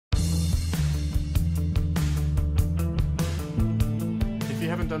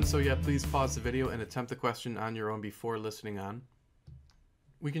haven't done so yet, please pause the video and attempt the question on your own before listening on.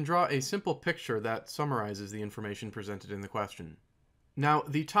 We can draw a simple picture that summarizes the information presented in the question. Now,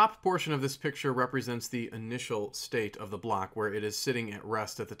 the top portion of this picture represents the initial state of the block, where it is sitting at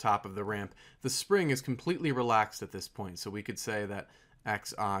rest at the top of the ramp. The spring is completely relaxed at this point, so we could say that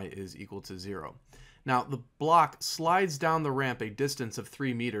xi is equal to 0. Now, the block slides down the ramp a distance of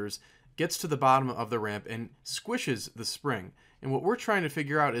 3 meters, gets to the bottom of the ramp, and squishes the spring. And what we're trying to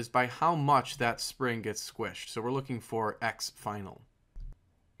figure out is by how much that spring gets squished. So we're looking for x final.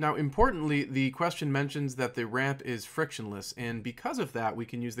 Now, importantly, the question mentions that the ramp is frictionless, and because of that, we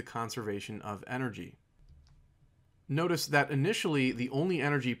can use the conservation of energy. Notice that initially, the only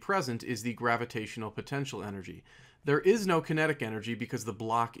energy present is the gravitational potential energy. There is no kinetic energy because the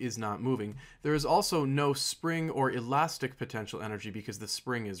block is not moving. There is also no spring or elastic potential energy because the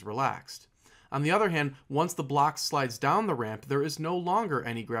spring is relaxed. On the other hand, once the block slides down the ramp, there is no longer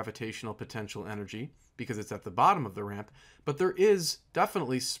any gravitational potential energy because it's at the bottom of the ramp, but there is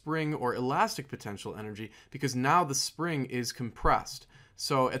definitely spring or elastic potential energy because now the spring is compressed.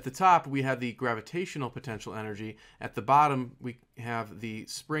 So at the top, we have the gravitational potential energy. At the bottom, we have the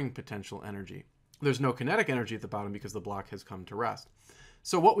spring potential energy. There's no kinetic energy at the bottom because the block has come to rest.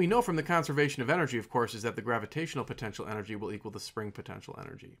 So what we know from the conservation of energy, of course, is that the gravitational potential energy will equal the spring potential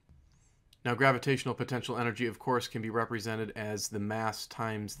energy. Now, gravitational potential energy, of course, can be represented as the mass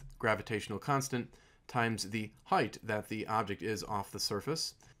times the gravitational constant times the height that the object is off the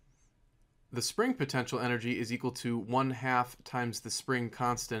surface. The spring potential energy is equal to 1/2 times the spring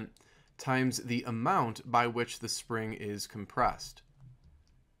constant times the amount by which the spring is compressed.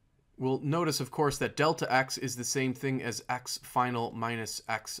 We'll notice, of course, that delta x is the same thing as x final minus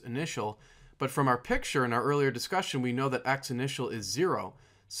x initial, but from our picture in our earlier discussion, we know that x initial is 0.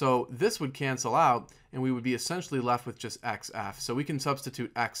 So this would cancel out, and we would be essentially left with just xf. So we can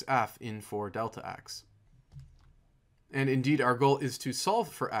substitute xf in for delta x. And indeed, our goal is to solve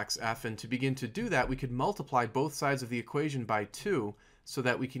for xf, and to begin to do that, we could multiply both sides of the equation by 2 so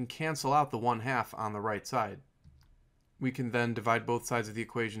that we can cancel out the 1/2 on the right side. We can then divide both sides of the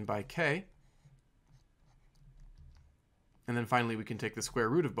equation by k, and then finally we can take the square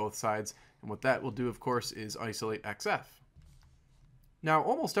root of both sides, and what that will do, of course, is isolate xf. Now,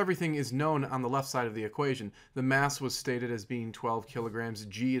 almost everything is known on the left side of the equation. The mass was stated as being 12 kilograms,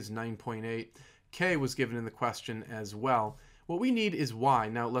 g is 9.8, k was given in the question as well. What we need is y.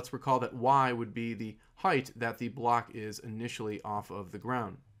 Now, let's recall that y would be the height that the block is initially off of the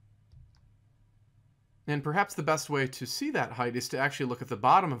ground. And perhaps the best way to see that height is to actually look at the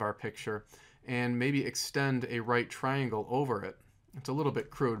bottom of our picture and maybe extend a right triangle over it. It's a little bit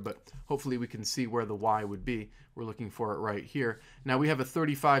crude, but hopefully we can see where the y would be. We're looking for it right here. Now we have a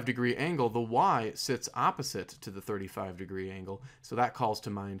 35-degree angle. The y sits opposite to the 35-degree angle, so that calls to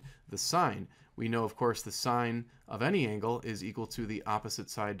mind the sine. We know, of course, the sine of any angle is equal to the opposite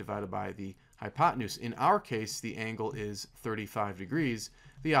side divided by the hypotenuse. In our case, the angle is 35 degrees.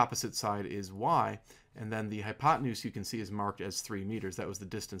 The opposite side is y, and then the hypotenuse you can see is marked as 3 meters. That was the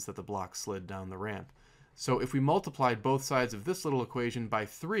distance that the block slid down the ramp. So if we multiplied both sides of this little equation by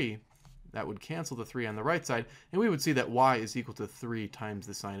 3, that would cancel the 3 on the right side, and we would see that y is equal to 3 times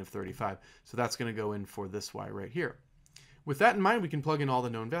the sine of 35. So that's going to go in for this y right here. With that in mind, we can plug in all the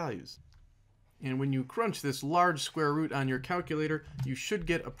known values. And when you crunch this large square root on your calculator, you should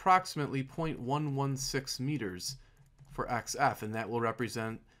get approximately 0.116 meters for xf, and that will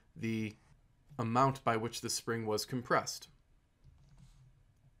represent the amount by which the spring was compressed.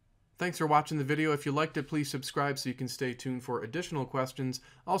 Thanks for watching the video. If you liked it, please subscribe so you can stay tuned for additional questions.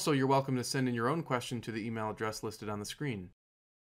 Also, you're welcome to send in your own question to the email address listed on the screen.